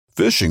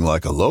Fishing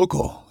like a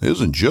local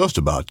isn't just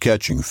about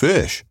catching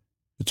fish.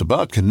 It's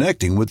about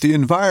connecting with the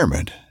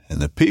environment and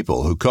the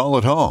people who call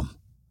it home.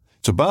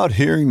 It's about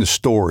hearing the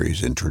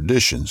stories and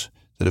traditions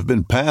that have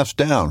been passed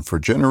down for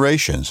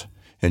generations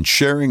and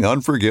sharing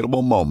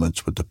unforgettable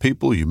moments with the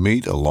people you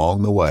meet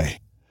along the way.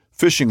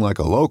 Fishing like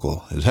a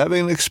local is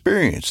having an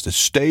experience that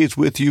stays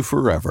with you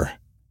forever.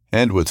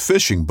 And with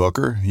Fishing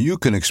Booker, you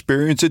can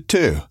experience it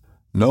too,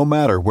 no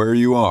matter where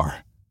you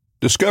are.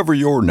 Discover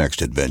your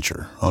next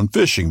adventure on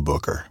Fishing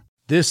Booker.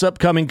 This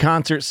upcoming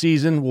concert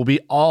season will be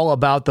all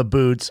about the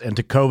boots, and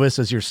Tecovas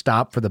is your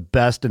stop for the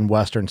best in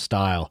Western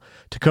style.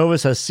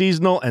 Tecovas has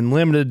seasonal and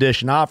limited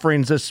edition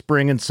offerings this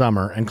spring and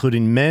summer,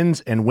 including men's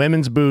and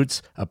women's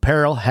boots,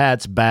 apparel,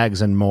 hats,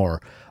 bags, and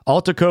more.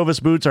 All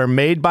Tecovas boots are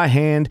made by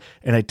hand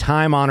in a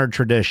time-honored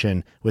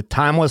tradition with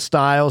timeless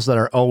styles that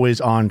are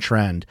always on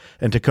trend.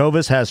 And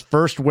Tecovas has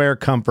first wear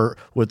comfort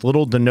with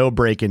little to no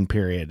break-in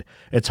period.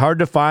 It's hard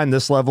to find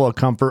this level of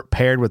comfort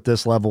paired with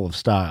this level of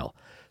style.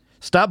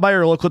 Stop by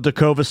your local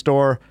Tecovas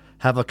store,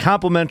 have a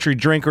complimentary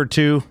drink or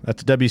two,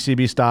 that's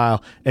WCB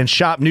style, and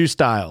shop new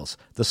styles.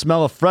 The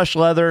smell of fresh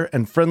leather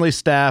and friendly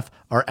staff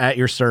are at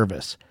your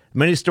service.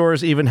 Many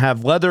stores even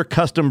have leather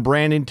custom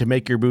branding to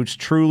make your boots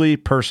truly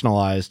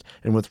personalized.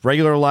 And with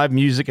regular live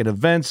music and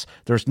events,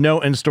 there's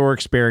no in-store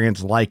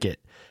experience like it.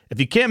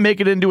 If you can't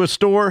make it into a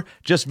store,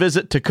 just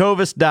visit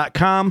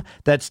tecovas.com.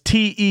 That's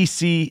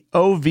TECOVAS.com.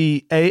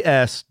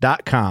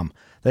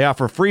 They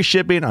offer free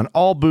shipping on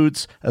all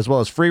boots, as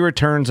well as free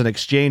returns and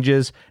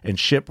exchanges, and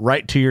ship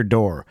right to your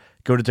door.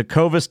 Go to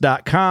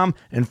tecovas.com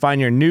and find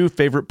your new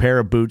favorite pair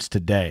of boots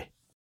today.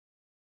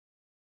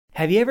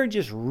 Have you ever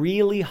just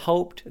really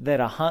hoped that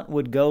a hunt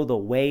would go the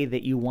way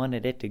that you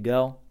wanted it to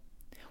go?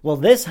 Well,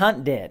 this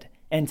hunt did,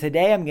 and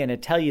today I'm going to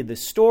tell you the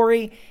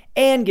story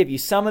and give you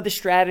some of the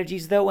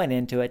strategies that went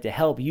into it to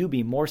help you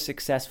be more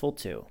successful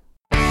too.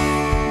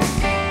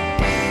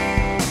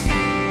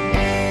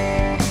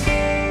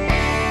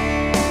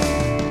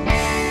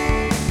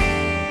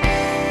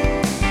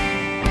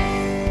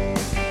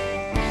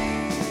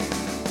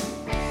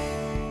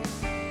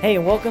 Hey,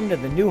 and welcome to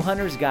the New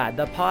Hunter's Guide,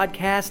 the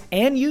podcast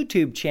and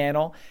YouTube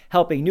channel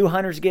helping new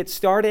hunters get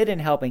started and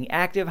helping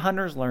active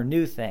hunters learn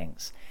new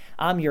things.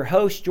 I'm your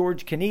host,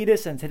 George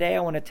Kanitas, and today I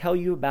want to tell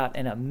you about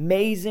an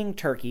amazing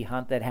turkey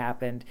hunt that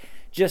happened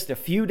just a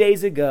few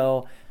days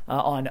ago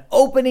on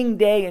opening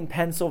day in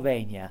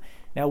Pennsylvania.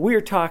 Now,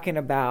 we're talking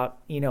about,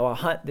 a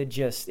hunt that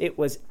it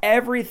was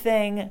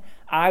everything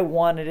I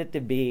wanted it to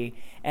be,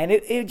 and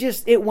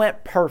it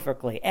went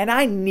perfectly, and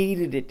I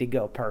needed it to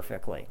go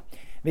perfectly.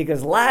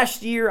 Because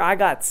last year I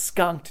got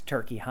skunked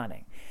turkey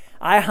hunting.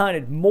 I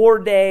hunted more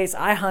days,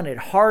 I hunted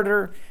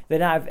harder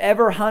than I've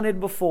ever hunted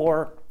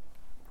before,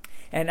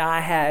 and I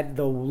had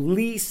the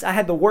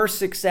worst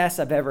success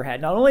I've ever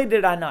had. Not only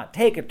did I not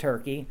take a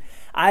turkey,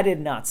 I did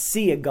not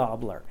see a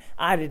gobbler.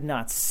 I did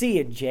not see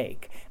a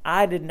jake.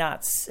 I did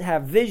not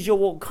have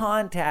visual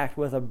contact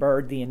with a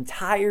bird the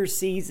entire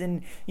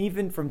season,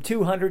 even from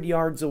 200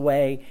 yards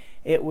away.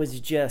 It was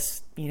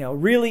just,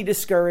 really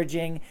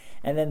discouraging.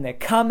 And then to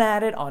come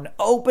at it on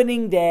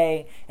opening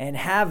day and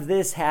have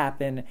this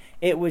happen,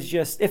 it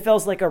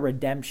feels like a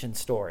redemption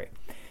story.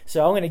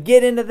 So I'm going to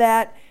get into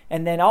that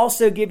and then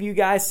also give you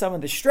guys some of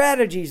the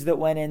strategies that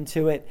went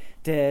into it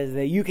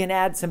that you can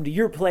add some to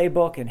your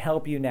playbook and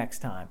help you next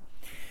time.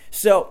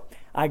 So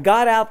I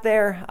got out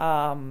there,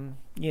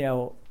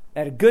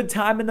 at a good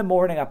time in the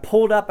morning. I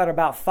pulled up at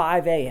about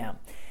 5 a.m.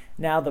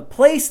 Now, the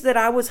place that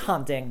I was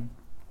hunting,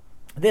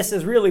 this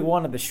is really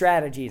one of the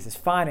strategies, is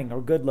finding a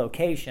good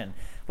location.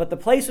 But the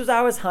places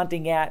I was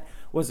hunting at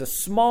was a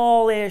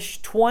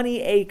smallish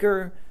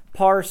 20-acre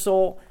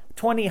parcel,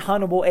 20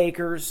 huntable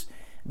acres,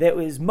 that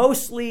was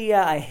mostly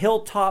a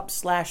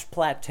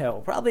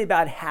hilltop/plateau. Probably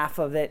about half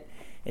of it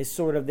is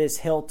sort of this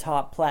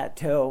hilltop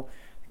plateau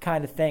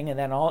kind of thing. And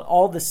then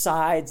all the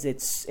sides,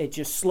 it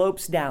just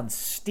slopes down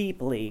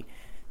steeply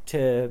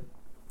to,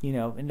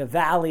 into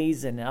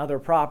valleys and other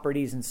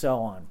properties and so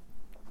on.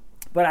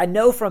 But I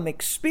know from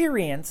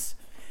experience,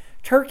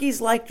 turkeys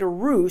like to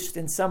roost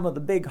in some of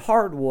the big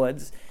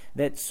hardwoods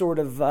that sort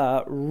of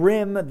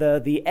rim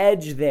the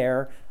edge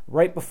there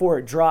right before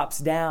it drops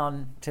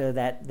down to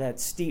that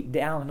steep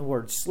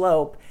downward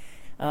slope.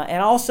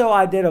 And also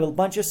I did a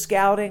bunch of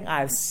scouting.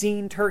 I've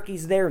seen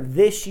turkeys there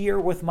this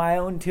year with my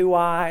own two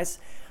eyes.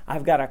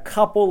 I've got a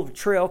couple of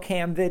trail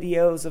cam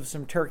videos of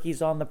some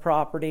turkeys on the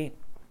property,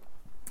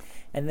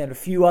 and then a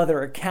few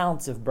other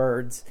accounts of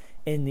birds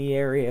in the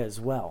area as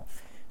well.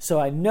 So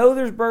I know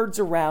there's birds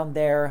around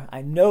there.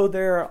 I know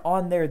they're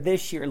on there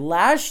this year.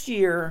 Last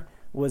year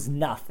was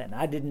nothing.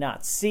 I did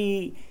not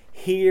see,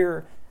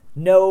 hear,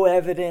 no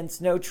evidence,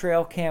 no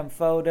trail cam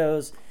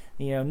photos,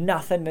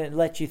 nothing to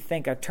let you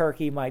think a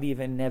turkey might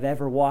even have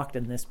ever walked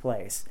in this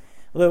place.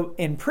 Although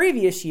in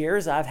previous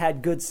years, I've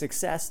had good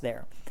success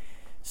there.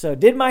 So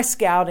did my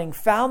scouting,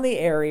 found the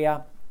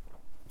area,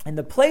 and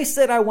the place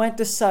that I went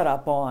to set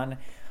up on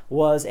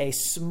was a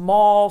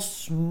small,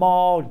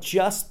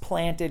 just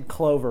planted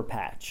clover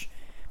patch.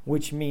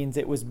 which means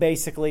it was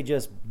basically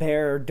just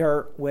bare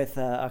dirt with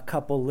a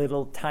couple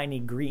little tiny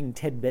green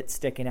tidbits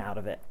sticking out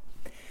of it.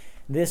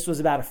 This was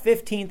about a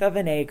 1/15 of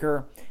an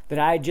acre that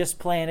I had just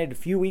planted a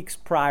few weeks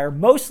prior,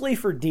 mostly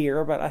for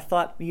deer, but I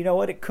thought, you know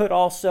what, it could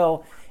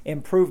also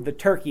improve the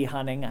turkey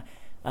hunting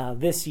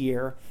this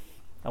year.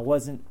 I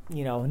wasn't,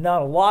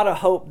 not a lot of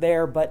hope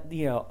there, but,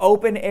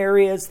 open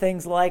areas,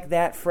 things like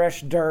that,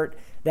 fresh dirt,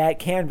 that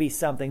can be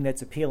something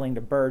that's appealing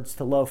to birds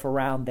to loaf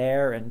around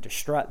there and to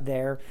strut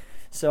there.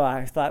 So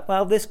I thought,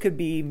 well, this could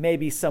be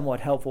maybe somewhat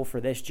helpful for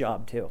this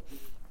job too.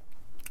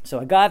 So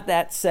I got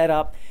that set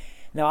up.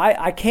 Now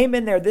I came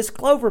in there. This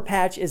clover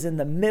patch is in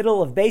the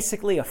middle of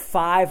basically a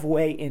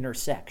 5-way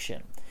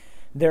intersection.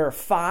 There are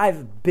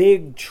 5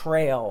 big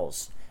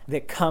trails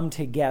that come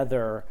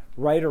together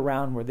right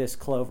around where this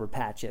clover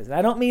patch is. And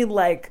I don't mean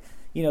like,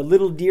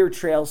 little deer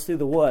trails through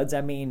the woods.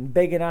 I mean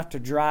big enough to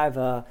drive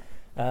an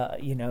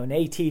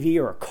ATV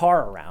or a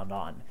car around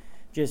on.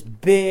 Just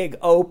big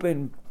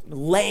open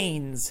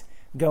lanes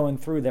going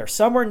through there.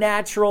 Some were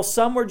natural,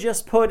 some were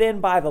just put in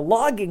by the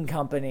logging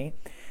company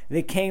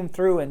that came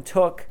through and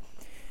took,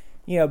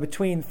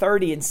 between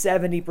 30 and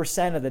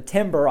 70% of the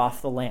timber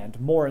off the land,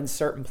 more in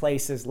certain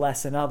places,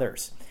 less in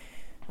others.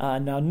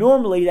 Now,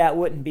 normally that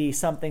wouldn't be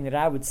something that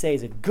I would say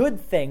is a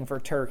good thing for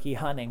turkey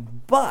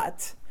hunting,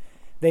 but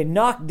they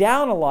knocked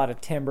down a lot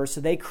of timber, so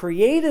they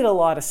created a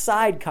lot of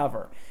side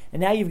cover. And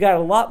now you've got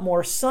a lot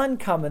more sun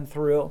coming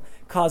through,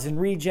 causing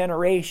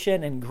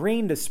regeneration and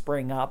green to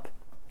spring up.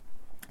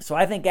 So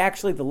I think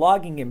actually the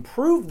logging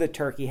improved the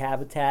turkey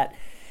habitat,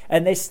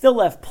 and they still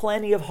have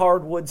plenty of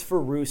hardwoods for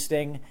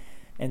roosting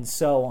and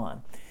so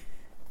on.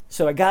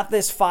 So I got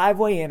this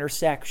 5-way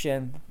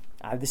intersection.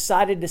 I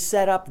decided to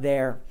set up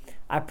there.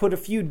 I put a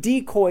few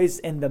decoys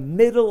in the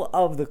middle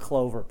of the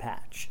clover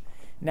patch.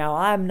 Now,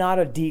 I'm not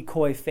a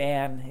decoy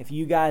fan. If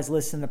you guys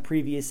listen to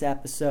previous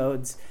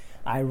episodes,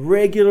 I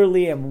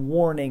regularly am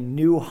warning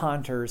new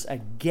hunters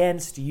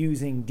against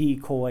using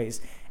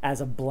decoys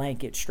as a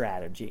blanket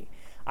strategy.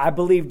 I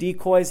believe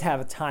decoys have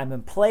a time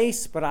and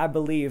place, but I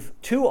believe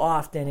too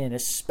often, and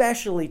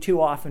especially too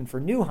often for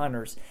new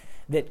hunters,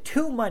 that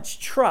too much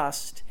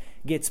trust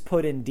gets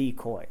put in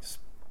decoys.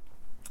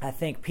 I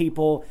think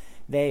people,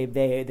 they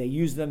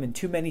use them in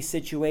too many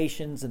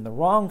situations, in the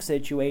wrong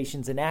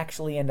situations, and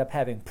actually end up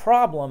having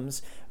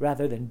problems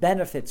rather than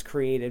benefits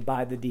created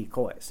by the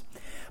decoys.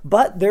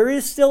 But there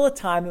is still a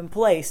time and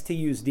place to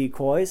use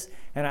decoys,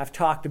 and I've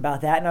talked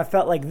about that, and I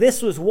felt like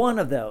this was one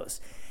of those.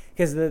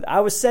 Because I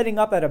was setting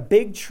up at a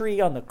big tree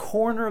on the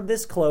corner of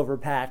this clover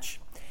patch,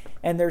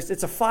 and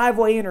it's a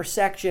 5-way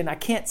intersection. I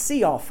can't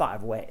see all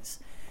 5 ways.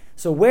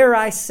 So where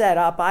I set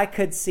up, I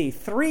could see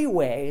 3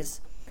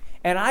 ways,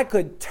 and I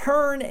could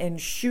turn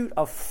and shoot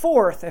a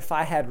 4th if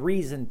I had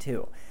reason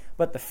to.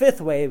 But the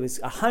 5th way was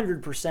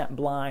 100%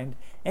 blind,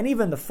 and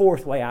even the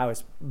 4th way I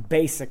was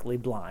basically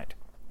blind.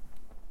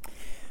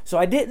 So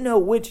I didn't know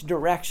which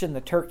direction the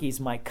turkeys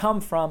might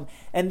come from,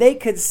 and they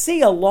could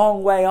see a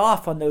long way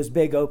off on those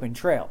big open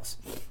trails.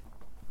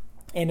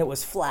 And it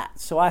was flat.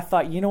 So I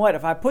thought, you know what,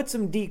 if I put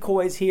some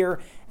decoys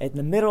here in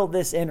the middle of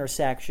this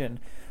intersection,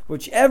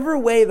 whichever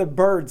way the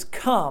birds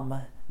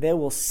come, they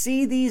will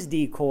see these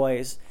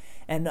decoys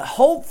and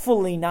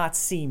hopefully not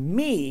see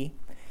me,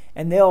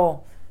 and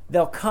they'll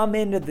come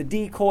into the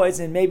decoys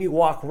and maybe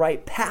walk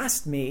right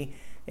past me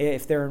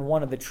if they're in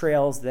one of the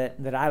trails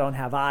that I don't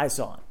have eyes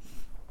on.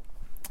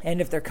 And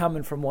if they're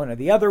coming from one of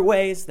the other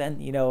ways, then,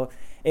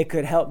 it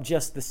could help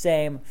just the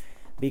same,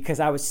 because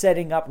I was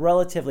setting up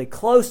relatively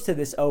close to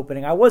this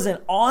opening. I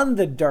wasn't on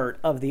the dirt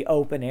of the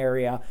open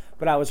area,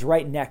 but I was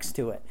right next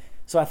to it.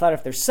 So I thought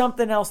if there's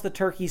something else the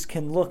turkeys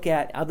can look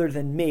at other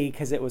than me,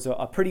 because it was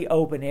a pretty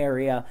open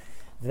area,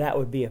 that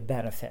would be a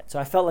benefit. So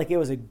I felt like it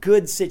was a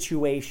good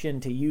situation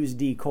to use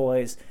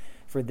decoys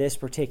for this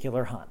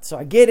particular hunt. So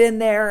I get in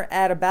there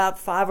at about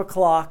 5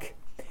 o'clock,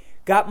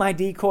 got my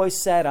decoys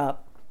set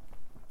up,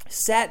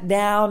 sat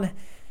down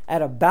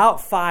at about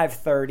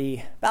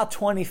 5:30, about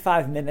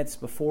 25 minutes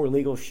before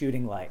legal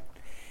shooting light.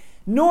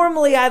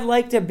 Normally, I'd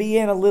like to be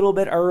in a little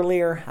bit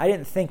earlier. I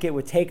didn't think it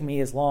would take me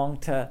as long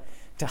to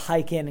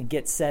hike in and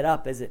get set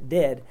up as it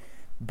did,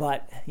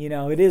 but,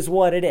 it is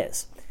what it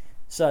is.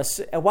 So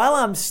while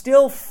I'm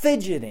still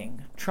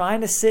fidgeting,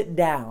 trying to sit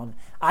down,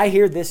 I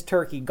hear this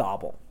turkey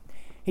gobble.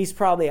 He's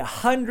probably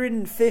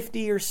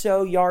 150 or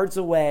so yards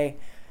away.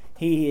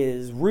 He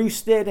is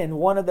roosted in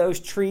one of those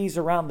trees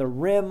around the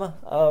rim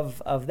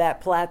of that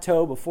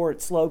plateau before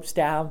it slopes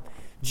down,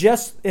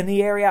 just in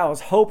the area I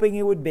was hoping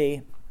it would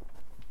be.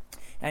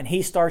 And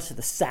he starts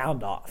to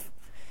sound off.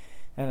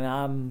 And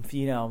I'm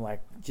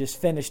like,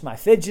 just finished my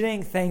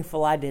fidgeting,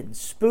 thankful I didn't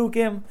spook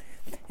him.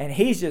 And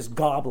he's just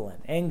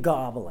gobbling and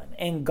gobbling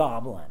and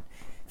gobbling.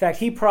 In fact,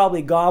 he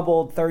probably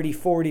gobbled 30,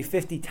 40,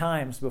 50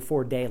 times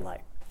before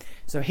daylight.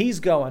 So he's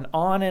going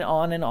on and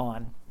on and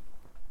on.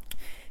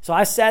 So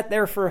I sat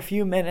there for a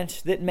few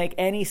minutes, didn't make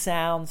any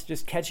sounds,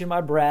 just catching my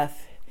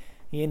breath,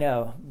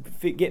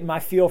 getting my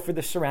feel for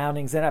the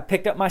surroundings. Then I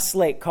picked up my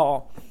slate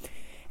call.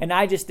 And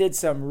I just did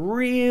some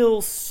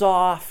real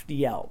soft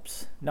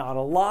yelps. Not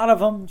a lot of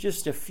them,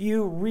 just a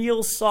few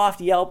real soft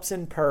yelps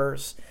and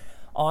purrs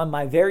on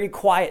my very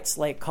quiet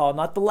slate call.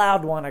 Not the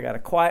loud one. I got a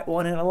quiet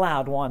one and a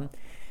loud one.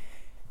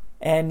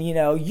 And,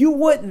 you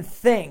wouldn't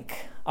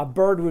think a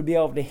bird would be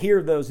able to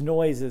hear those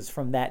noises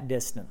from that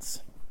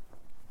distance.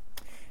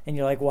 And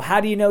you're like, well,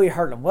 how do you know he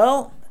heard them?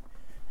 Well,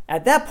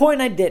 at that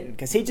point I didn't,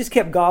 because he just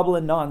kept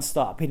gobbling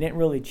nonstop. He didn't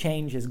really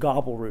change his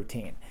gobble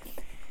routine.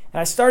 And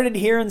I started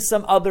hearing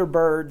some other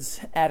birds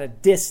at a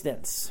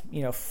distance,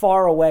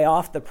 far away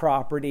off the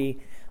property,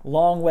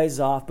 long ways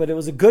off. But it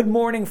was a good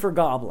morning for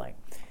gobbling.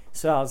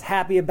 So I was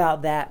happy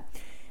about that.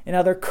 And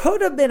now there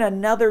could have been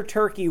another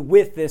turkey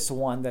with this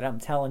one that I'm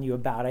telling you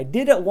about. I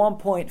did at one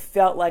point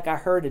felt like I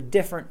heard a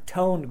different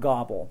toned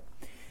gobble.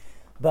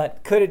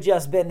 But could have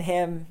just been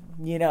him,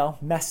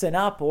 messing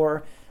up,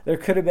 or there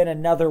could have been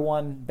another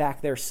one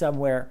back there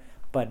somewhere.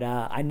 But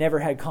I never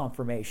had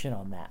confirmation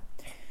on that.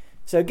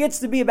 So it gets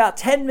to be about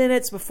 10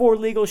 minutes before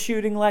legal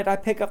shooting light. I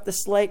pick up the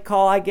slate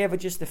call. I give it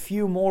just a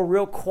few more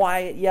real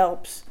quiet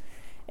yelps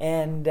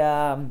and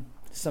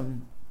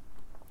some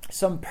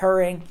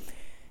purring.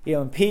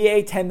 In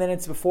PA, 10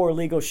 minutes before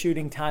legal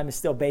shooting time is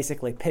still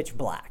basically pitch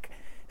black.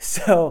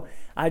 So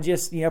I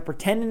just,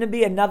 pretending to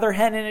be another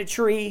hen in a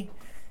tree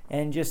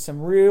and just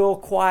some real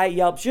quiet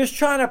yelps, just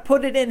trying to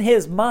put it in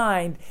his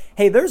mind,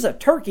 hey, there's a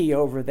turkey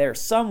over there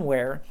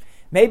somewhere.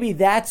 Maybe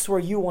that's where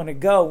you want to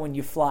go when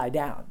you fly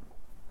down.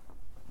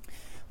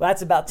 Well,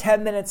 that's about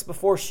 10 minutes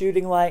before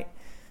shooting light.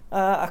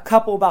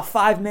 About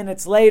 5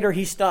 minutes later,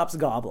 he stops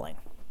gobbling.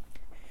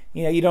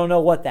 You don't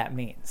know what that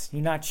means.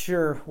 You're not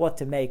sure what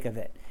to make of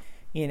it.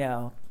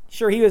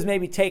 Sure, he was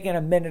maybe taking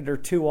a minute or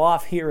two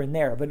off here and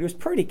there, but it was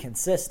pretty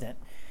consistent.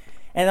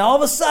 And all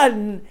of a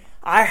sudden,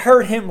 I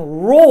heard him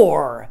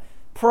roar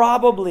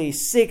probably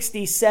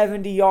 60,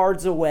 70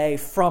 yards away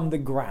from the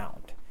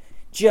ground.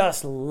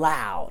 Just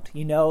loud,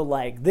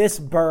 like this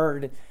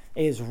bird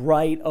is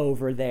right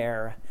over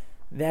there.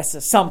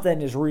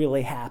 Something is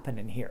really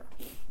happening here.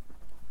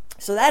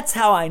 So that's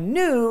how I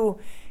knew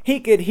he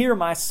could hear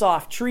my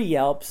soft tree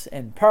yelps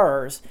and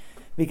purrs,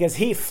 because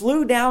he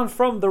flew down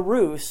from the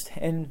roost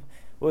and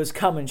was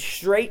coming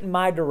straight in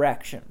my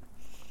direction.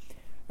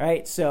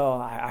 Right? So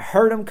I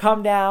heard him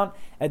come down.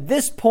 At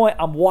this point,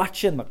 I'm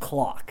watching the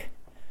clock.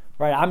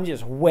 Right? I'm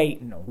just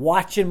waiting,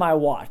 watching my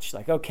watch.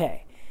 Like,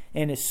 okay.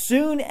 And as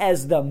soon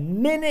as the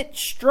minute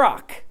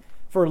struck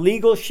for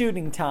legal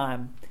shooting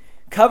time,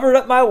 covered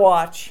up my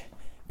watch,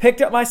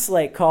 picked up my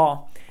slate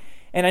call,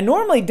 and I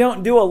normally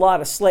don't do a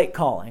lot of slate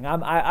calling.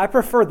 I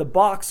prefer the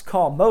box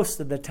call most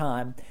of the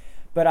time.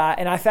 But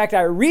in fact,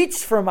 I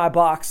reached for my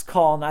box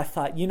call and I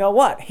thought, you know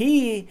what?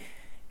 He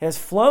has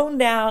flown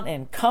down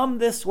and come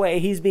this way.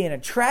 He's being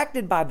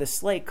attracted by the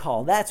slate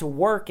call. That's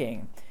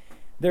working.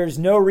 There's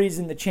no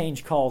reason to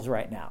change calls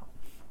right now.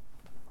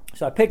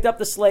 So I picked up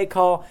the slate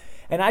call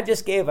and I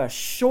just gave a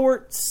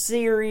short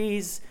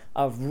series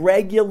of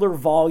regular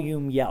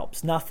volume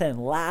yelps. Nothing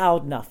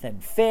loud,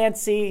 nothing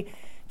fancy.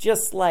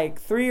 Just like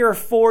 3 or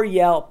 4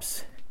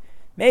 yelps,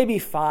 maybe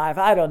 5,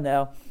 I don't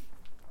know.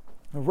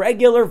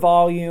 Regular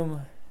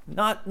volume,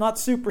 not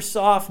super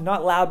soft,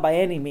 not loud by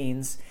any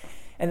means.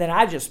 And then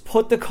I just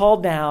put the call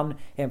down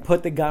and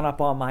put the gun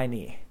up on my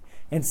knee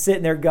and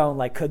sitting there going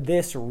like, could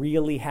this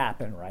really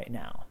happen right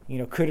now?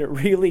 Could it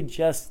really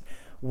just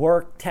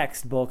work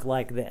textbook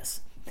like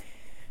this?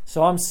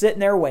 So I'm sitting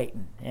there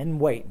waiting and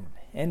waiting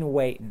and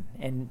waiting.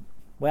 And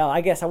well,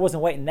 I guess I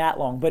wasn't waiting that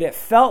long, but it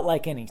felt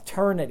like an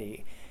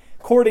eternity.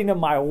 According to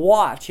my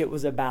watch, it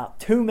was about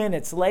 2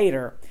 minutes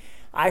later.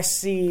 I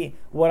see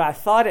what I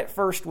thought at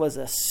first was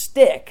a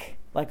stick,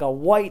 like a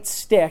white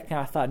stick. And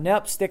I thought,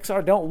 nope, sticks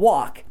don't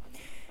walk.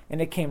 And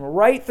it came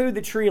right through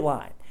the tree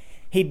line.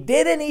 He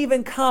didn't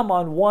even come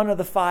on one of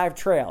the 5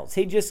 trails.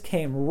 He just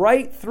came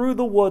right through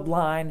the wood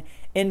line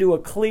into a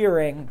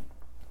clearing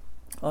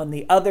on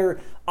the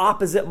other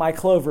opposite my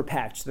clover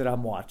patch that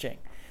I'm watching.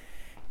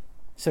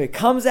 So he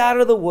comes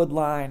out of the wood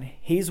line.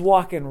 He's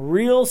walking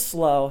real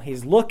slow.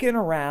 He's looking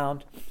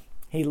around.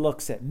 He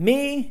looks at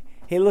me.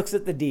 He looks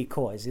at the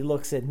decoys. He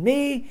looks at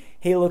me.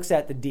 He looks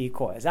at the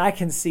decoys. I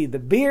can see the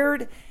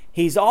beard.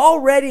 He's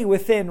already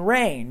within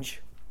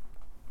range,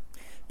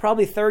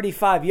 probably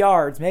 35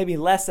 yards, maybe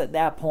less at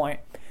that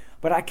point,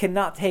 but I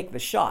cannot take the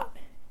shot.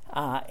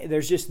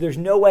 There's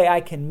no way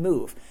I can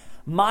move.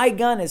 My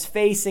gun is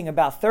facing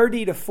about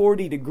 30 to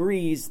 40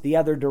 degrees the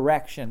other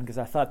direction because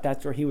I thought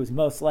that's where he was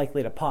most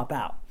likely to pop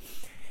out.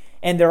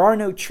 And there are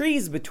no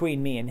trees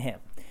between me and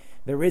him.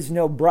 There is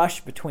no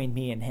brush between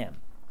me and him.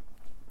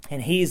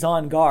 And he's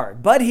on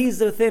guard, but he's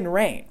within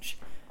range.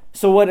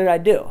 So what did I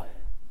do?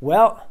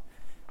 Well,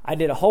 I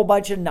did a whole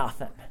bunch of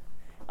nothing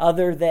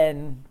other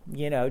than,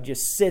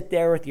 just sit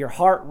there with your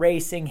heart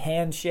racing,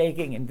 hand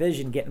shaking, and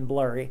vision getting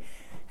blurry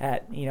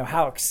at,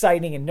 how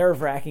exciting and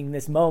nerve-wracking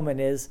this moment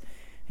is.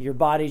 Your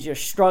body's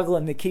just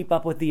struggling to keep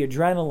up with the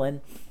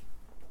adrenaline.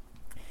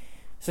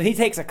 So he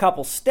takes a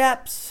couple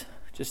steps,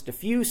 just a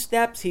few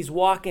steps. He's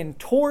walking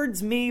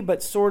towards me,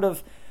 but sort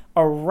of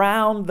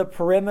around the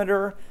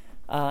perimeter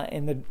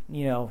in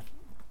the,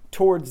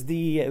 towards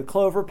the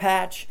clover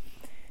patch,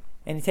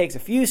 and he takes a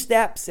few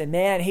steps, and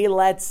man, he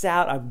lets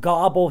out a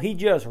gobble. He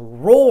just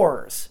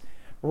roars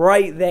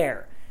right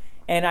there.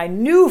 And I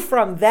knew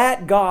from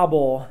that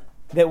gobble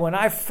that when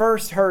I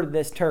first heard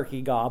this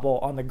turkey gobble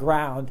on the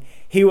ground,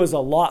 he was a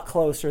lot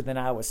closer than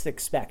I was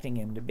expecting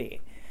him to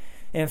be.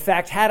 In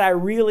fact, had I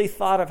really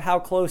thought of how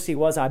close he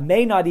was, I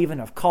may not even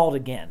have called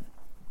again,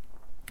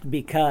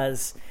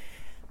 because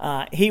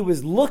he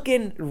was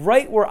looking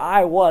right where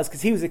I was,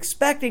 because he was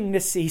expecting to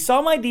see, he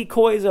saw my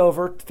decoys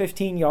over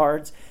 15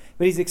 yards,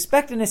 but he's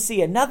expecting to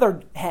see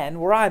another hen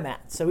where I'm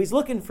at. So he's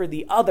looking for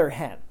the other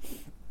hen.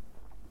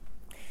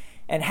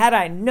 And had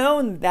I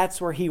known that's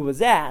where he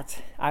was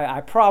at, I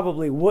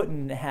probably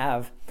wouldn't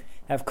have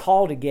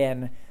called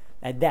again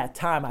at that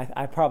time.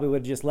 I probably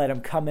would have just let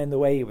him come in the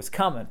way he was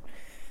coming.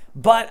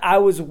 But I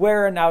was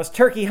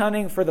turkey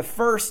hunting for the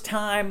first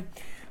time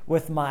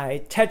with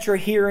my Tetra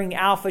Hearing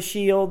Alpha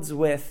Shields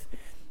with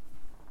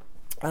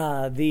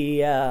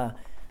the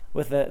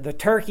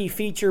turkey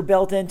feature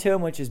built into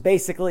them, which is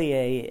basically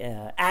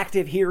a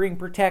active hearing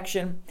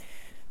protection.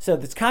 So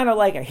it's kind of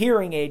like a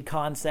hearing aid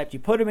concept. You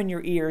put them in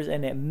your ears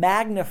and it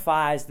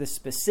magnifies the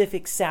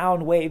specific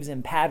sound waves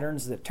and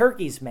patterns that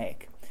turkeys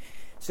make.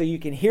 So you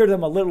can hear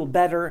them a little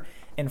better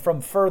and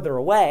from further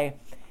away.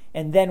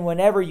 And then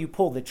whenever you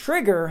pull the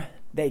trigger,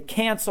 they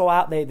cancel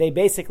out.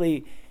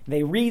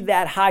 They read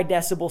that high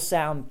decibel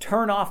sound,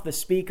 turn off the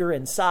speaker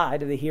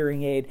inside of the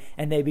hearing aid,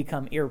 and they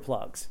become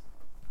earplugs.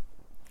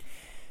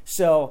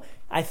 So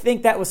I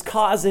think that was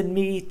causing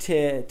me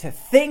to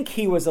think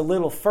he was a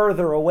little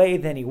further away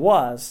than he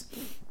was.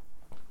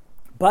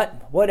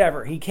 But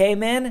whatever, he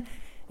came in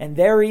and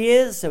there he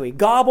is. So he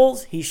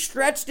gobbles, he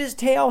stretched his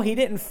tail. He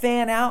didn't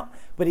fan out,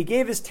 but he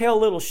gave his tail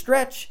a little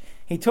stretch.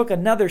 He took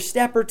another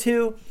step or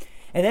two,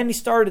 and then he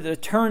started to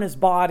turn his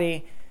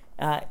body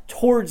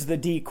towards the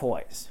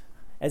decoys,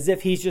 as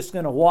if he's just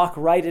going to walk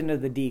right into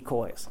the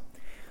decoys.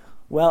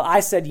 Well,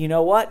 I said, you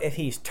know what? If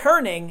he's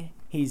turning,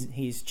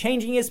 He's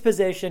changing his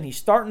position. He's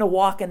starting to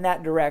walk in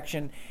that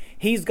direction.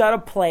 He's got a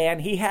plan.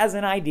 He has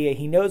an idea.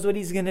 He knows what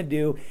he's going to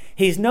do.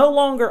 He's no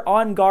longer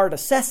on guard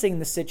assessing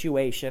the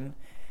situation,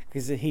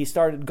 because he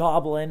started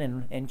gobbling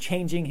and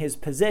changing his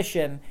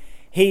position.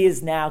 He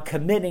is now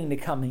committing to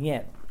coming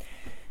in.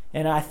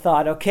 And I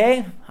thought,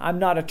 okay, I'm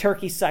not a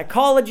turkey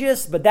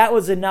psychologist, but that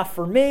was enough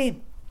for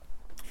me.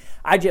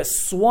 I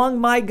just swung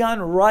my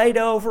gun right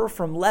over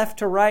from left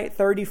to right,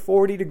 30,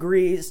 40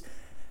 degrees,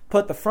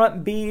 put the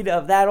front bead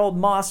of that old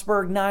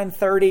Mossberg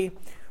 930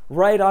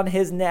 right on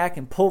his neck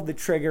and pulled the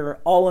trigger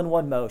all in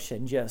one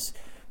motion. Just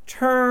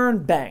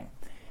turn, bang.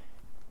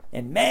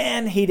 And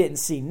man, he didn't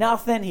see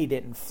nothing. He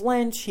didn't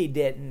flinch. He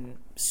didn't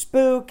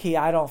spook.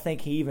 I don't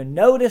think he even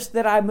noticed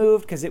that I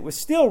moved, because it was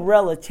still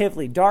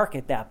relatively dark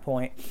at that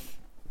point.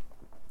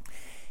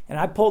 And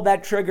I pulled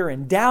that trigger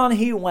and down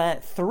he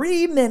went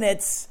 3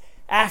 minutes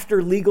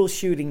after legal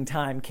shooting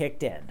time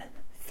kicked in.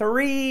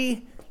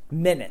 3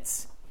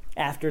 minutes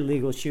after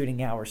legal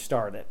shooting hours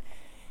started.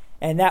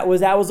 And that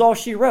was all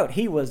she wrote.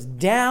 He was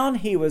down.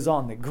 He was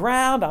on the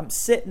ground. I'm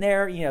sitting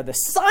there. The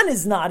sun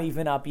is not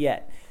even up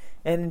yet.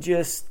 And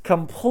just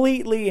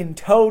completely and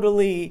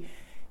totally,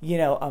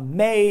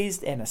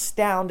 amazed and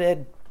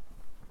astounded.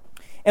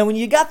 And when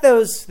you got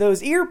those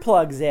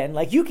earplugs in,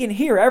 like, you can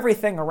hear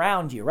everything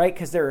around you, right?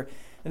 Because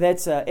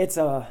it's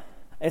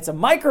a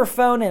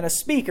microphone and a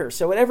speaker.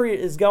 So whatever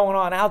is going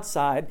on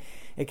outside,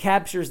 it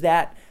captures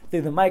that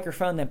through the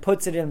microphone, then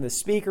puts it in the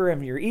speaker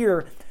in your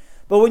ear.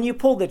 But when you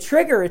pull the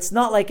trigger, it's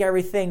not like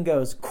everything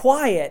goes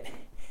quiet.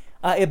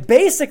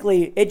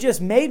 It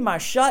just made my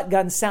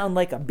shotgun sound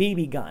like a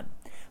BB gun,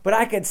 but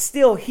I could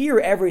still hear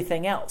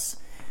everything else.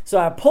 So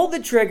I pulled the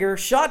trigger,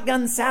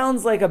 shotgun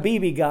sounds like a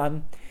BB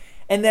gun,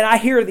 and then I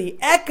hear the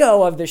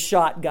echo of the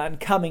shotgun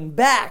coming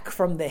back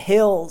from the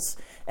hills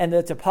and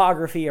the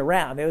topography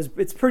around.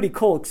 It's a pretty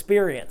cool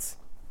experience.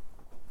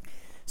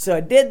 So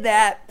I did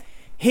that.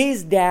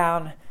 He's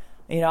down.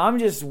 I'm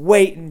just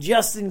waiting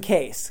just in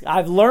case.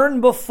 I've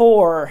learned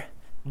before,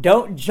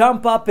 don't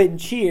jump up and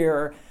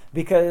cheer,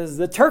 because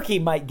the turkey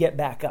might get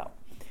back up,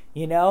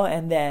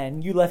 and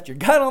then you left your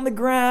gun on the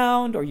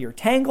ground or you're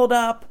tangled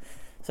up.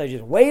 So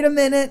just wait a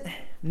minute.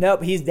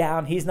 Nope, he's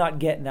down. He's not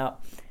getting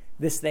up.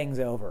 This thing's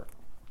over.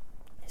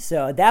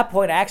 So at that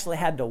point, I actually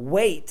had to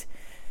wait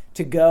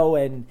to go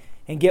and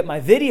get my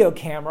video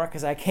camera,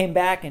 because I came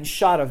back and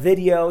shot a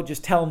video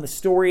just telling the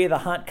story of the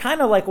hunt, kind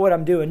of like what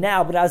I'm doing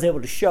now, but I was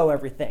able to show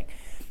everything.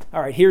 All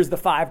right, here's the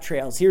 5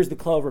 trails. Here's the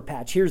clover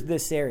patch. Here's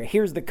this area.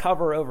 Here's the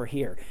cover over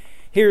here.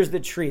 Here's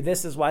the tree.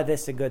 This is why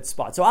this is a good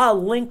spot. So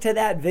I'll link to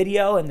that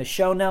video in the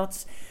show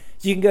notes.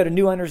 So you can go to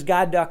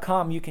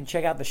newhuntersguide.com. You can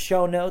check out the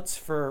show notes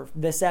for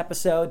this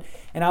episode,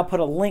 and I'll put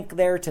a link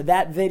there to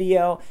that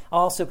video.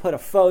 I'll also put a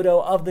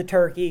photo of the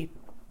turkey.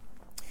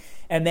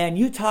 And man,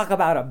 you talk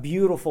about a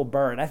beautiful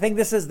bird. I think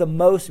this is the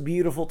most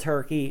beautiful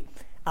turkey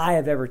I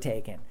have ever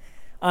taken.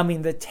 I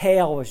mean, the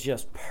tail was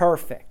just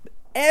perfect.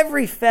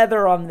 Every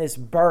feather on this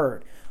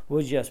bird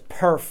was just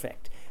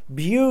perfect.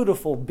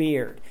 Beautiful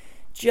beard.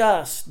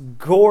 Just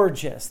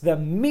gorgeous. The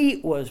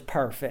meat was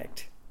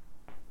perfect.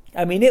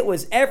 I mean, it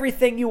was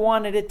everything you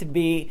wanted it to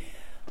be,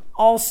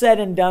 all said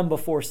and done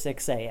before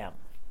 6 a.m.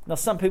 Now,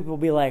 some people will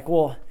be like,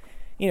 well,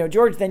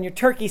 George, then your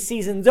turkey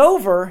season's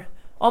over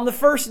on the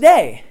first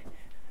day.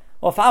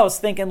 Well, if I was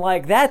thinking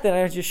like that, then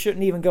I just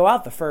shouldn't even go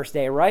out the first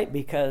day, right?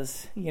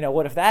 Because,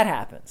 what if that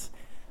happens?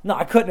 No,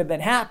 I couldn't have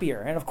been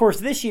happier. And of course,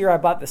 this year I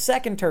bought the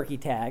second turkey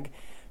tag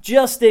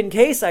just in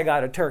case I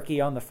got a turkey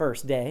on the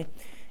first day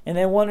and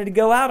then wanted to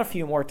go out a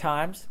few more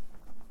times.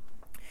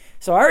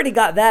 So I already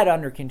got that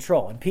under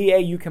control. In PA,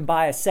 you can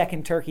buy a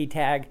second turkey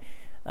tag.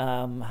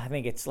 I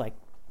think it's like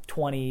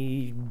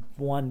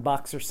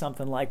 $21 or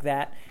something like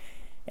that.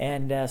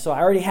 And so I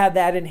already had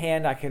that in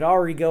hand. I could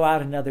already go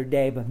out another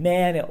day. But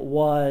man, it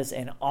was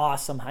an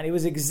awesome hunt. It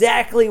was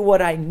exactly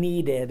what I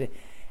needed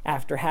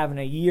after having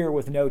a year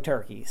with no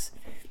turkeys.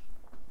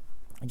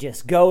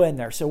 Just go in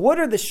there. So what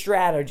are the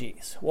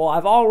strategies? Well,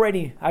 I've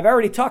already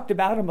talked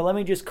about them, but let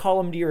me just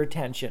call them to your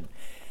attention.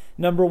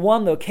 Number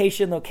one,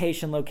 location.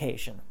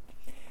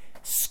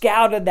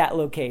 Scouted that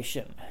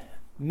location.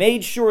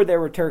 Made sure there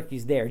were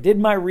turkeys there. Did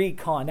my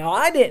recon. Now,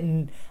 I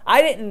didn't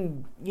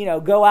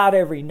go out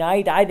every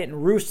night. I didn't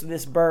roost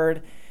this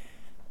bird.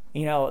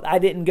 I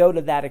didn't go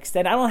to that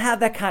extent. I don't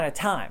have that kind of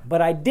time.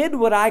 But I did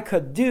what I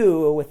could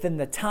do within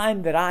the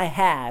time that I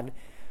had,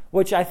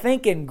 which I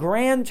think in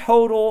grand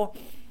total,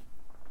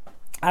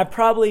 I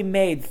probably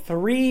made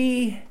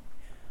 3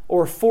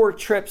 or 4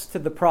 trips to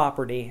the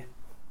property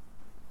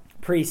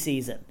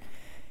preseason.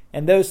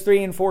 And those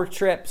 3 and 4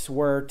 trips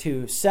were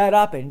to set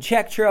up and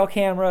check trail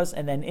cameras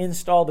and then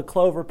install the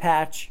clover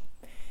patch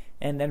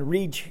and then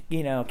read,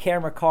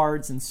 camera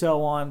cards and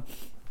so on.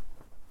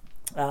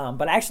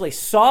 But I actually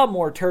saw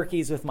more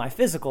turkeys with my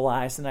physical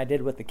eyes than I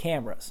did with the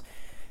cameras.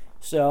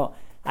 So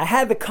I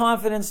had the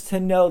confidence to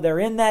know they're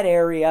in that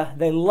area.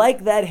 They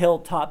like that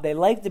hilltop. They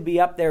like to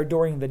be up there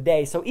during the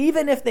day. So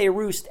even if they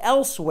roost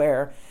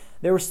elsewhere,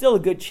 there was still a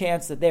good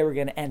chance that they were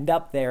going to end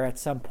up there at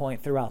some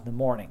point throughout the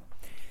morning.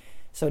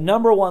 So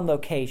number 1,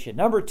 location.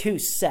 Number 2,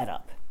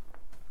 setup.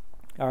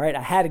 All right,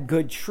 I had a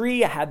good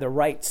tree. I had the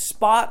right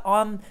spot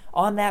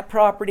on that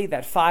property.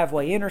 That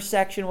 5-way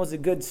intersection was a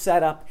good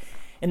setup.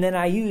 And then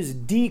I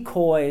used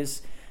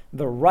decoys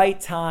the right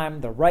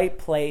time, the right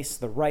place,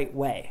 the right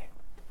way.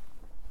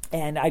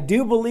 And I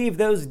do believe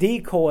those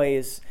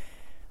decoys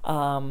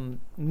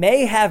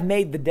may have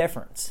made the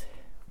difference.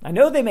 I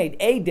know they made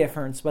a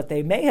difference, but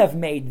they may have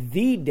made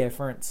the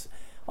difference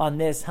on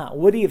this hunt.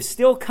 Would he have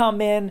still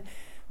come in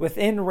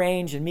within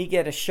range and me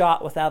get a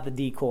shot without the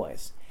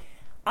decoys?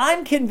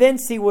 I'm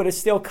convinced he would have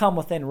still come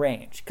within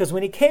range, because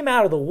when he came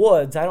out of the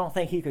woods, I don't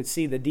think he could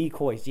see the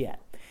decoys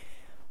yet.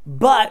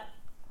 But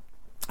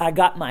I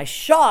got my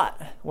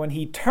shot when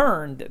he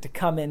turned to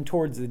come in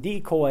towards the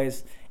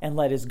decoys and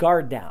let his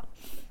guard down.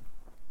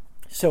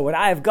 So would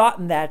I have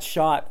gotten that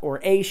shot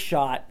or a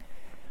shot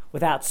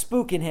without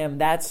spooking him?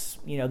 That's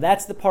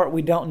the part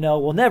we don't know.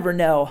 We'll never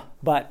know,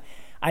 but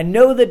I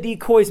know the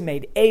decoys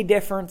made a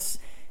difference.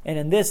 And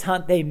in this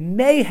hunt, they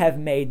may have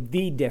made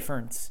the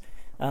difference.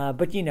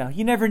 But you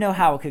never know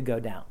how it could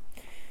go down.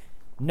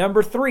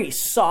 Number 3,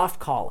 soft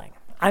calling.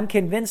 I'm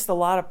convinced a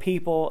lot of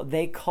people,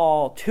 they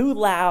call too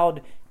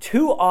loud,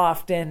 too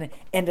often,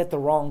 and at the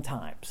wrong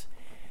times.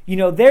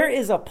 There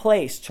is a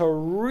place to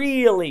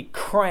really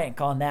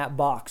crank on that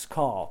box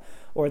call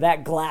or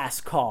that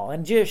glass call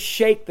and just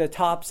shake the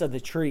tops of the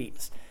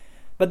trees.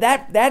 But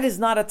that is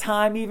not a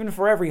time even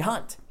for every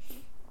hunt.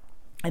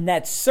 And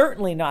that's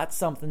certainly not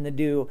something to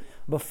do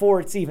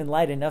before it's even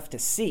light enough to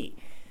see,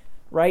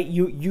 right?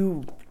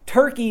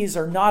 Turkeys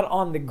are not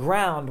on the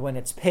ground when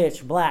it's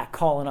pitch black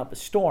calling up a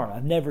storm.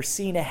 I've never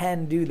seen a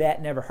hen do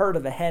that, never heard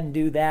of a hen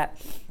do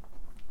that.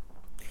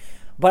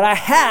 But I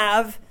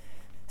have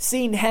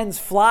seen hens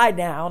fly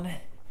down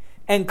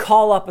and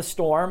call up a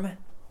storm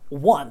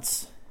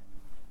once,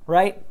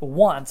 right?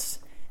 Once,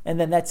 and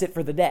then that's it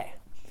for the day.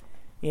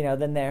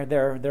 Then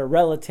they're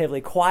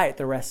relatively quiet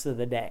the rest of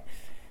the day.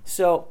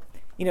 So,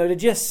 to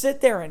just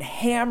sit there and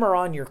hammer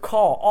on your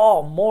call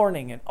all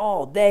morning and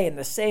all day in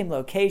the same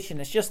location,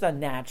 it's just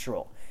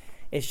unnatural.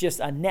 It's just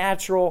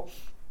unnatural,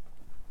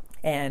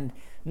 and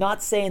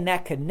not saying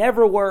that could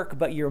never work,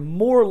 but you're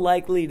more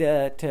likely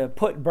to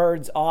put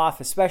birds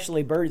off,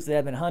 especially birds that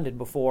have been hunted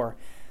before,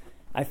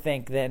 I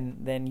think,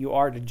 than you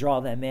are to draw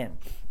them in.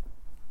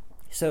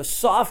 So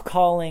soft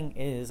calling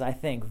is, I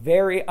think,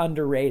 very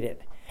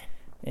underrated,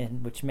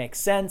 and which makes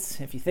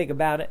sense if you think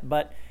about it,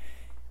 but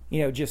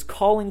just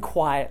calling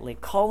quietly,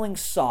 calling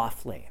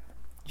softly,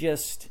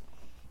 just,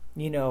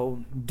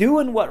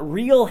 doing what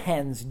real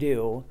hens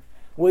do,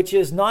 which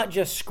is not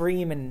just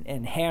scream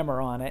and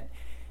hammer on it.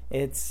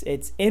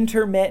 It's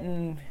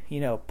intermittent,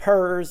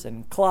 purrs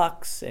and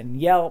clucks and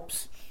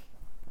yelps,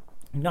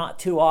 not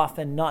too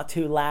often, not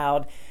too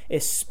loud,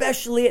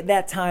 especially at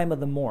that time of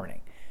the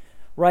morning,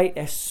 right?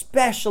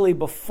 Especially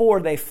before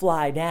they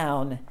fly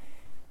down.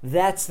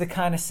 That's the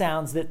kind of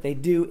sounds that they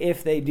do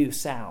if they do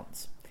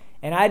sounds.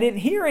 And I didn't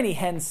hear any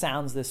hen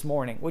sounds this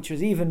morning, which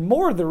was even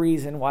more the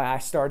reason why I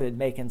started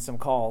making some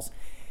calls,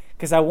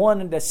 because I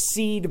wanted to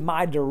seed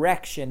my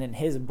direction in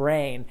his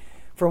brain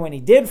for when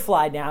he did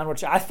fly down,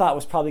 which I thought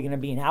was probably going to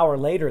be an hour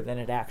later than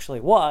it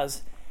actually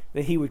was,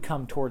 that he would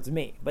come towards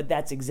me. But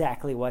that's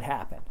exactly what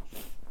happened.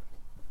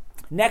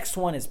 Next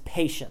one is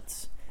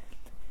patience.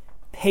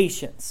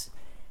 Patience.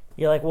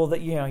 You're like, well,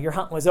 your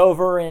hunt was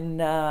over in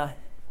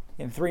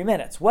 3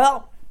 minutes.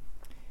 Well,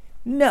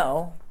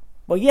 no.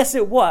 Well, yes,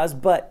 it was,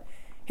 but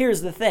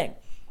here's the thing.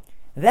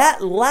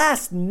 That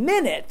last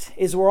minute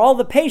is where all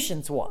the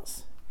patience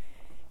was.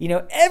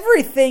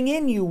 Everything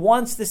in you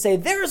wants to say,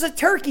 there's a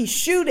turkey,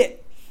 shoot it.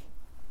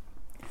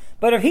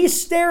 But if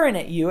he's staring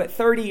at you at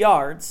 30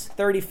 yards,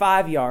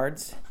 35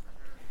 yards,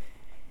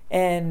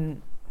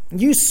 and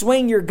you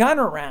swing your gun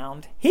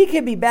around, he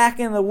could be back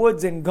in the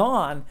woods and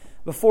gone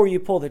before you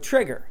pull the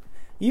trigger.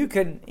 You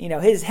could,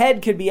 his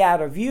head could be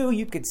out of view.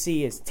 You could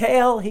see his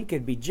tail. He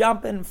could be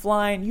jumping,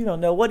 flying. You don't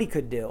know what he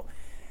could do.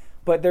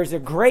 But there's a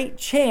great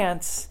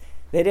chance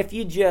that if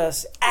you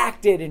just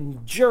acted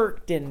and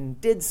jerked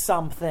and did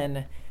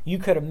something, you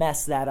could have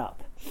messed that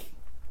up.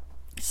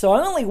 So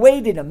I only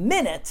waited a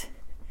minute,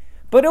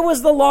 but it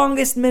was the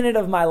longest minute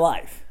of my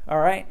life, all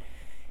right?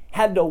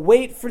 Had to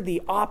wait for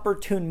the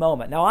opportune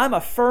moment. Now, I'm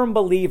a firm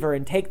believer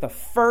in take the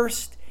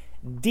first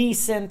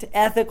decent,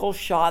 ethical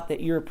shot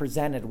that you're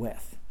presented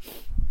with.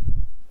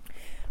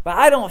 But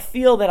I don't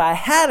feel that I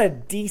had a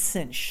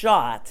decent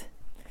shot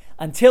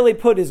until he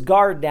put his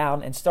guard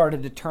down and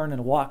started to turn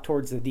and walk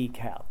towards the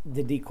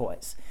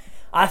decoys.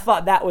 I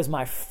thought that was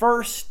my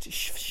first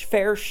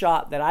fair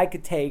shot that I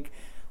could take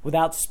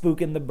without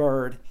spooking the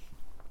bird.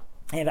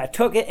 And I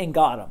took it and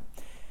got him.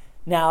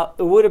 Now,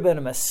 it would have been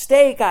a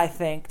mistake, I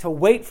think, to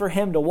wait for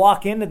him to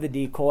walk into the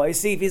decoy,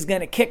 see if he's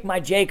going to kick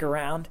my Jake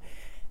around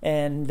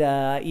and,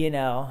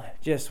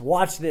 just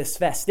watch this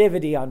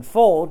festivity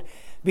unfold,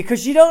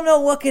 because you don't know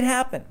what could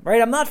happen, right?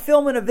 I'm not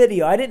filming a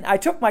video. I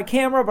took my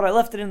camera, but I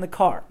left it in the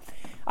car.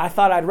 I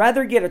thought I'd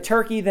rather get a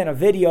turkey than a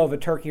video of a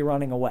turkey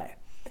running away.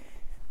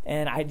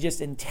 And I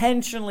just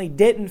intentionally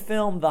didn't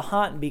film the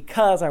hunt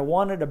because I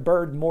wanted a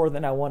bird more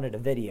than I wanted a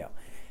video.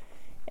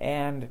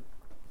 And,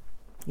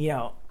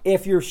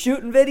 if you're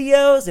shooting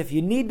videos, if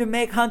you need to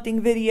make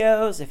hunting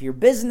videos, if your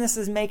business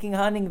is making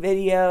hunting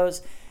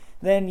videos,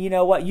 then you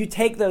know what? You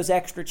take those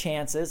extra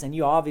chances, and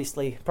you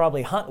obviously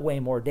probably hunt way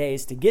more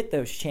days to get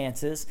those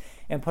chances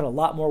and put a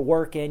lot more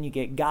work in. You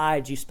get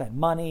guides, you spend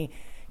money,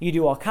 you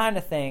do all kind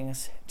of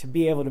things to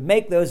be able to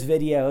make those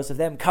videos of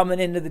them coming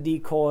into the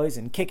decoys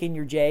and kicking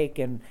your Jake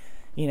and,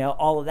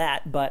 all of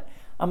that. But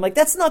I'm like,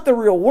 that's not the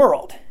real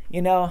world.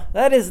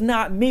 That is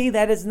not me.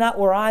 That is not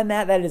where I'm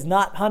at. That is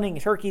not hunting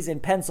turkeys in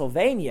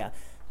Pennsylvania.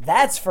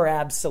 That's for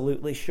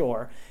absolutely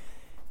sure.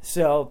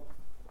 So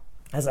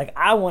I was like,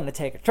 I want to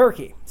take a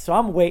turkey. So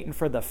I'm waiting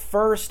for the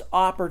first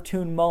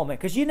opportune moment,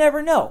 because you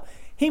never know.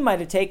 He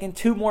might have taken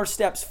 2 more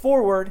steps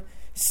forward,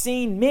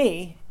 seen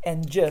me,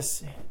 and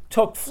just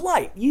took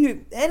flight.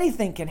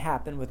 Anything can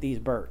happen with these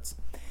birds.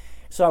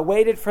 So I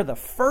waited for the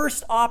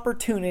first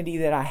opportunity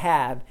that I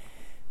had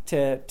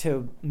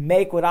to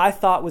make what I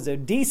thought was a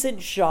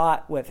decent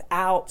shot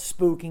without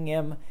spooking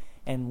him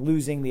and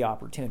losing the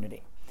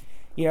opportunity.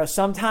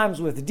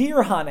 Sometimes with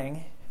deer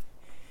hunting,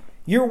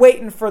 you're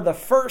waiting for the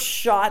first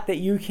shot that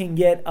you can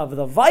get of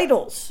the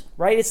vitals,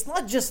 right? It's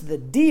not just the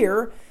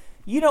deer.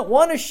 You don't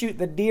want to shoot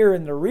the deer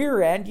in the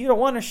rear end. You don't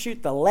want to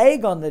shoot the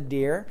leg on the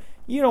deer.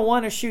 You don't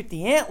want to shoot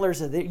the antlers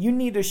of it. You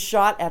need a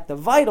shot at the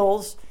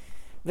vitals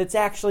that's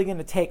actually going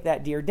to take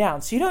that deer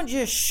down. So you don't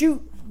just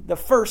shoot the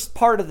first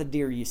part of the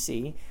deer you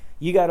see.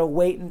 You got to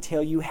wait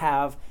until you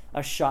have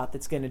a shot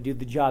that's going to do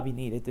the job you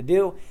need it to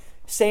do.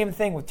 Same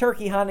thing with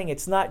turkey hunting.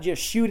 It's not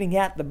just shooting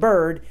at the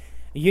bird.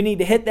 You need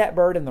to hit that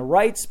bird in the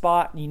right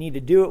spot, and you need to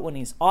do it when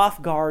he's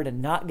off guard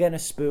and not going to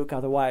spook.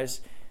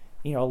 Otherwise,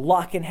 a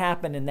lot can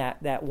happen in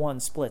that one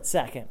split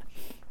second.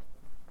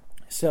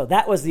 So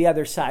that was the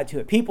other side to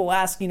it. People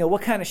ask,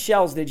 what kind of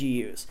shells did you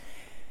use?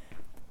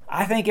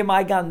 I think in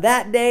my gun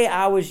that day,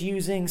 I was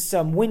using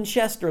some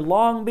Winchester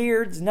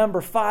Longbeards number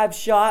 5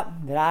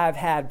 shot that I've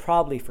had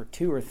probably for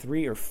 2 or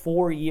 3 or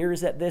 4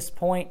 years at this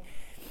point.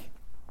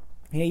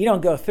 You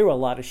don't go through a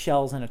lot of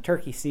shells in a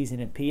turkey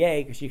season in PA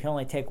because you can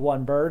only take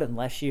 1 bird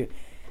unless you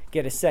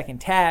get a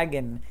second tag,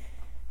 and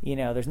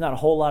there's not a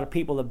whole lot of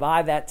people that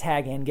buy that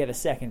tag and get a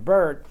second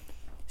bird.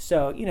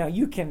 So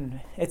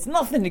it's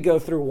nothing to go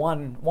through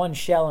one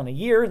shell in a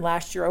year. And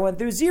last year I went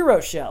through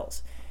 0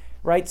 shells,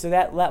 right? So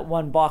that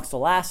 1 box will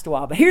last a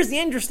while. But here's the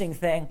interesting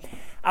thing: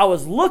 I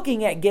was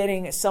looking at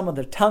getting some of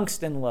the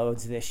tungsten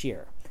loads this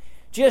year,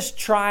 just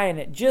trying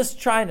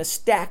to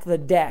stack the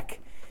deck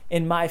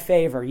in my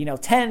favor.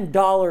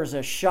 $10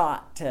 a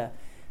shot to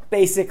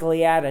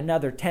basically add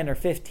another 10 or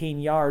 15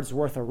 yards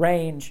worth of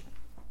range.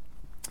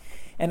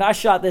 And I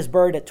shot this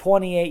bird at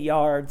 28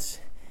 yards.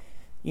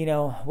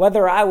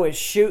 Whether I was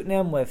shooting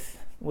him with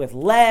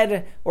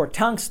lead or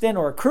tungsten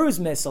or a cruise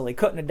missile, he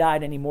couldn't have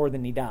died any more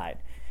than he died.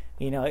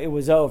 It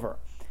was over.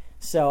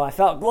 So I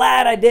felt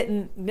glad I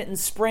didn't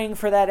spring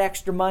for that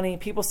extra money.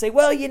 People say,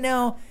 well,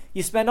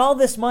 you spend all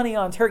this money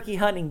on turkey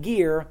hunting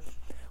gear.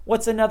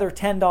 What's another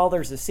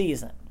 $10 a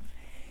season?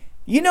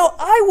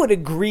 I would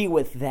agree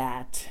with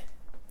that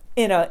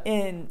in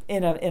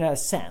a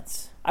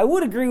sense. I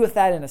would agree with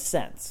that in a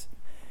sense.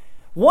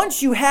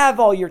 Once you have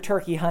all your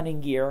turkey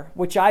hunting gear,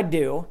 which I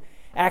do,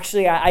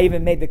 actually I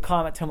even made the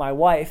comment to my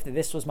wife that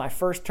this was my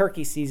first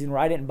turkey season where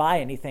I didn't buy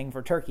anything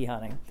for turkey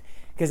hunting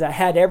because I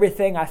had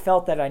everything I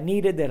felt that I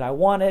needed, that I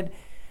wanted,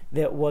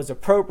 that was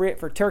appropriate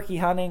for turkey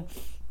hunting.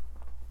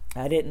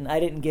 I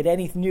didn't get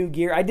any new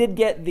gear. I did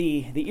get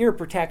the ear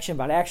protection,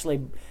 but I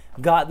actually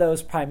got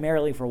those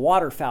primarily for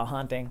waterfowl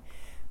hunting.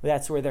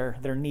 That's where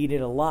they're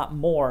needed a lot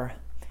more,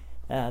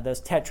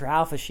 those Tetra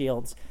Alpha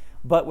shields.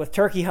 But with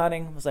turkey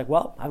hunting, I was like,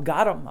 well, I've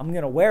got them. I'm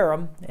going to wear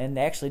them. And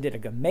they actually did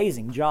an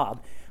amazing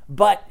job.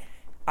 But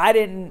I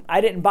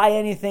didn't buy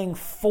anything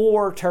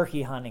for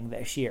turkey hunting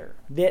this year.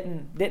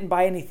 Didn't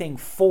buy anything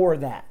for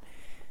that,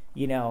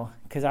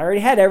 because I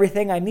already had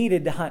everything I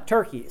needed to hunt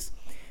turkeys.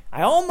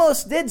 I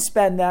almost did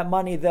spend that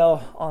money,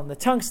 though, on the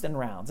tungsten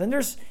rounds. And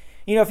there's,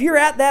 if you're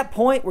at that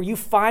point where you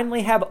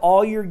finally have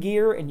all your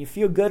gear and you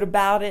feel good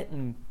about it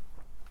and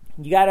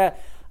you got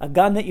a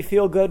gun that you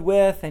feel good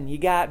with and you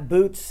got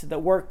boots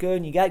that work good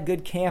and you got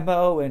good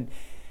camo and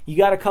you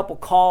got a couple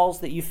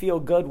calls that you feel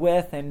good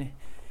with and,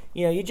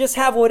 you just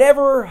have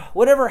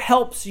whatever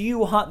helps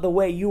you hunt the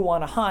way you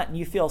want to hunt and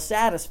you feel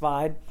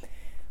satisfied,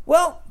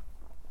 well,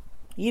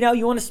 you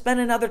want to spend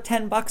another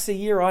 $10 a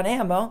year on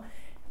ammo.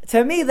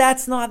 To me,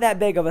 that's not that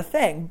big of a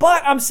thing.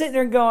 But I'm sitting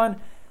there going,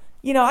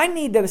 I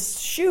need to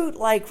shoot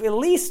like at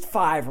least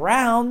 5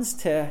 rounds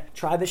to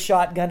try the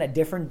shotgun at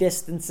different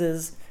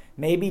distances,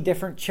 maybe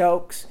different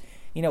chokes.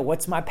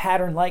 What's my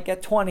pattern like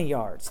at 20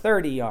 yards,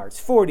 30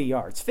 yards, 40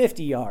 yards,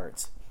 50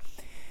 yards?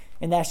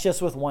 And that's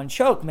just with one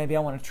choke. Maybe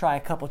I want to try a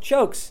couple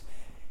chokes.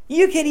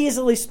 You could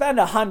easily spend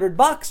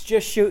 $100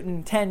 just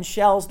shooting 10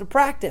 shells to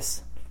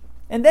practice.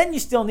 And then you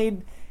still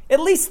need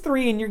at least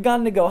 3 in your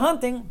gun to go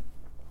hunting.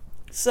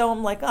 So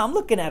I'm like, I'm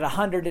looking at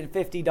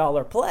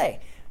 $150 play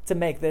to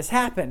make this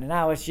happen. And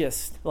I was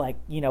just like,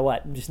 you know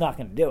what? I'm just not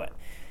going to do it.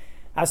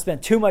 I've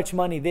spent too much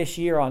money this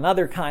year on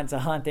other kinds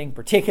of hunting,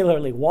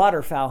 particularly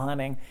waterfowl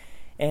hunting,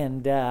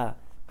 and I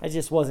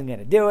just wasn't going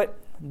to do it.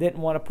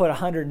 Didn't want to put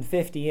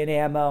 $150 in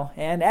ammo.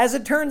 And as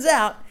it turns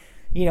out,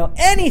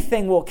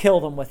 anything will kill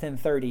them within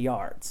 30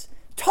 yards.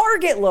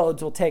 Target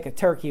loads will take a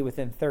turkey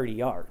within 30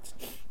 yards.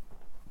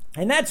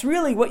 And that's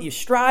really what you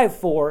strive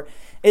for,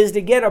 is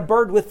to get a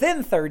bird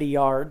within 30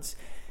 yards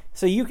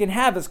so you can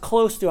have as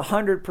close to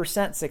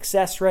 100%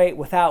 success rate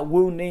without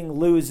wounding,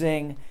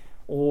 losing,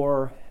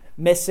 or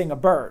missing a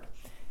bird.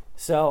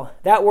 So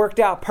that worked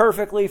out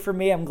perfectly for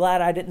me. I'm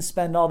glad I didn't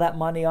spend all that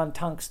money on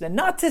tungsten.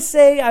 Not to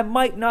say I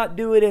might not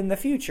do it in the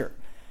future,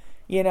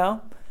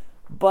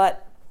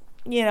 but,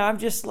 I'm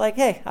just like,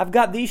 hey, I've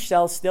got these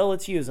shells still,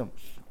 let's use them.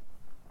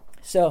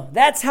 So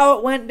that's how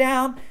it went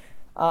down.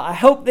 I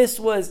hope this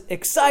was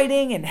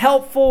exciting and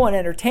helpful and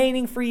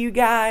entertaining for you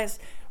guys.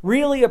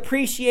 Really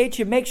appreciate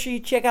you. Make sure you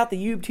check out the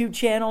YouTube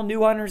channel,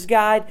 New Hunter's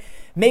Guide.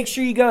 Make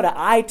sure you go to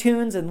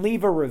iTunes and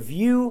leave a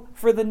review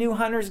for the New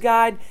Hunter's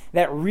Guide.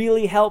 That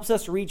really helps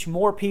us reach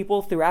more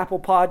people through Apple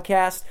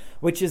Podcasts,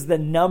 which is the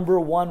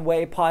 #1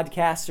 way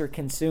podcasts are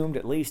consumed,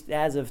 at least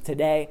as of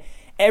today.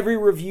 Every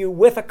review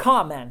with a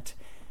comment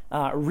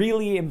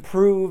really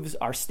improves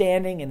our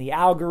standing in the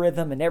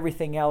algorithm and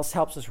everything else,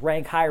 helps us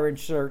rank higher in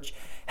search,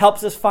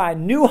 helps us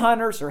find new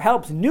hunters, or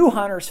helps new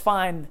hunters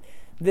find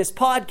this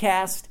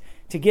podcast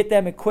to get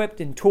them equipped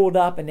and tooled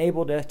up and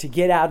able to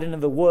get out into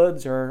the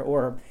woods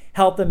or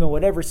help them in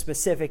whatever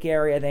specific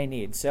area they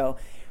need. So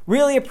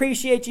really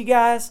appreciate you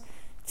guys.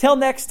 Till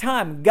next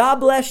time, God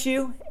bless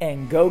you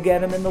and go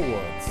get them in the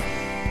woods.